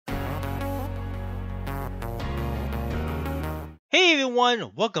Hey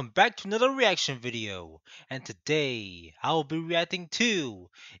everyone, welcome back to another reaction video. And today, I'll be reacting to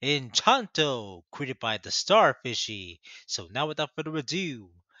Enchanto, created by the Starfishy. So now without further ado,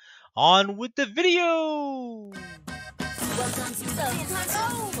 on with the video!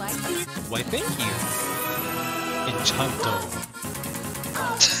 Why thank you, Enchanto.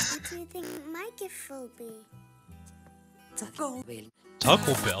 What do you think my gift will be?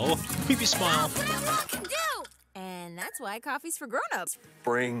 Taco Bell? Creepy smile. And that's why coffee's for grown-ups.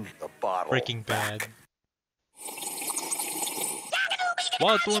 Bring the bottle. Breaking Bad.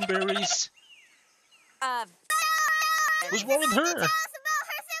 Wild Thornberries. What's wrong with her?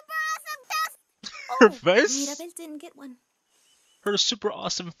 Her face? Mirabel didn't get one. Her super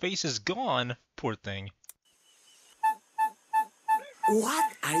awesome face is gone. Poor thing.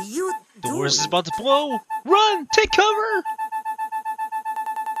 What are you The doing? worst is about to blow. Run! Take cover!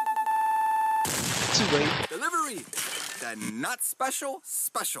 Too late. Delivery! The not special,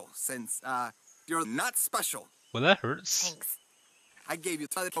 since, you're not special. Well, that hurts. Thanks. I gave you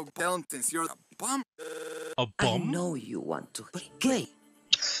a little belt since you're a bum. A I bum? know you want to be gay.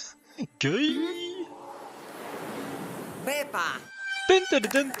 Gay? Peppa, Dun, dun,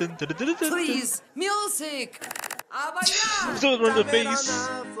 dun, dun, dun, dun, dun, dun. please, music! A bailar! Don't run the face.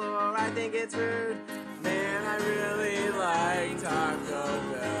 I think it's rude. Man, I really like Taco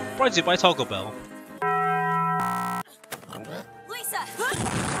Bell. Brought to you by Taco Bell. Lisa!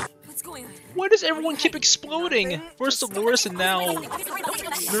 What's going on? Why does everyone keep exploding? First Dolores and now Mirabel.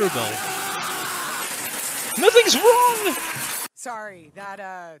 Nothing's wrong! Sorry,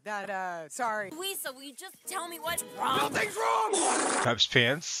 sorry. Lisa, will you just tell me what's wrong? Nothing's wrong! Perhaps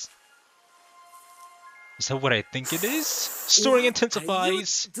pants? Is that what I think it is? Story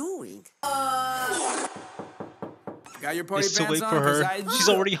intensifies. Doing? Got your party It's too pants late on? for 'Cause her. I- She's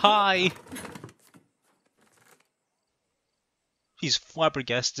already high. He's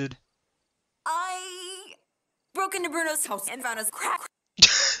flabbergasted. I broke into Bruno's house and found his crack.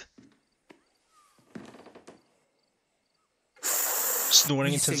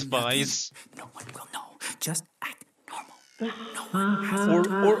 Snoring intensifies. No one will know. Just act normal.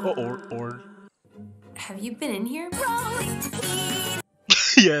 Or. Have you been in here?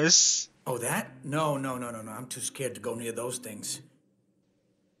 Yes. Oh, that? No. I'm too scared to go near those things.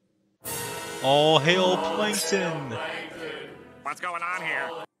 All hail Plankton. What's going on here?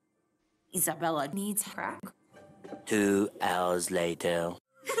 Isabella needs crack. 2 hours later.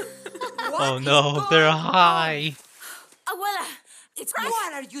 Oh no, they're high. Abuela, it's crack.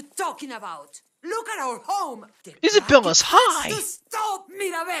 What are you talking about? Look at our home! Isabella's high! Stop,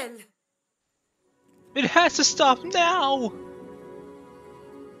 Mirabel! It has to stop now!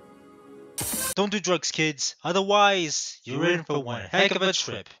 Don't do drugs, kids. Otherwise, you're in for one heck of a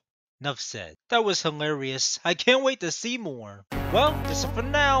trip. Enough said. That was hilarious. I can't wait to see more. Well, that's it for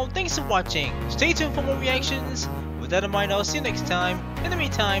now. Thanks for watching. Stay tuned for more reactions. With that in mind, I'll see you next time. In the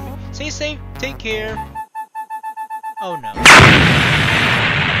meantime, stay safe, take care. Oh no.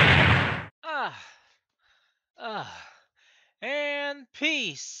 And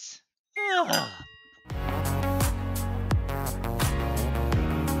peace.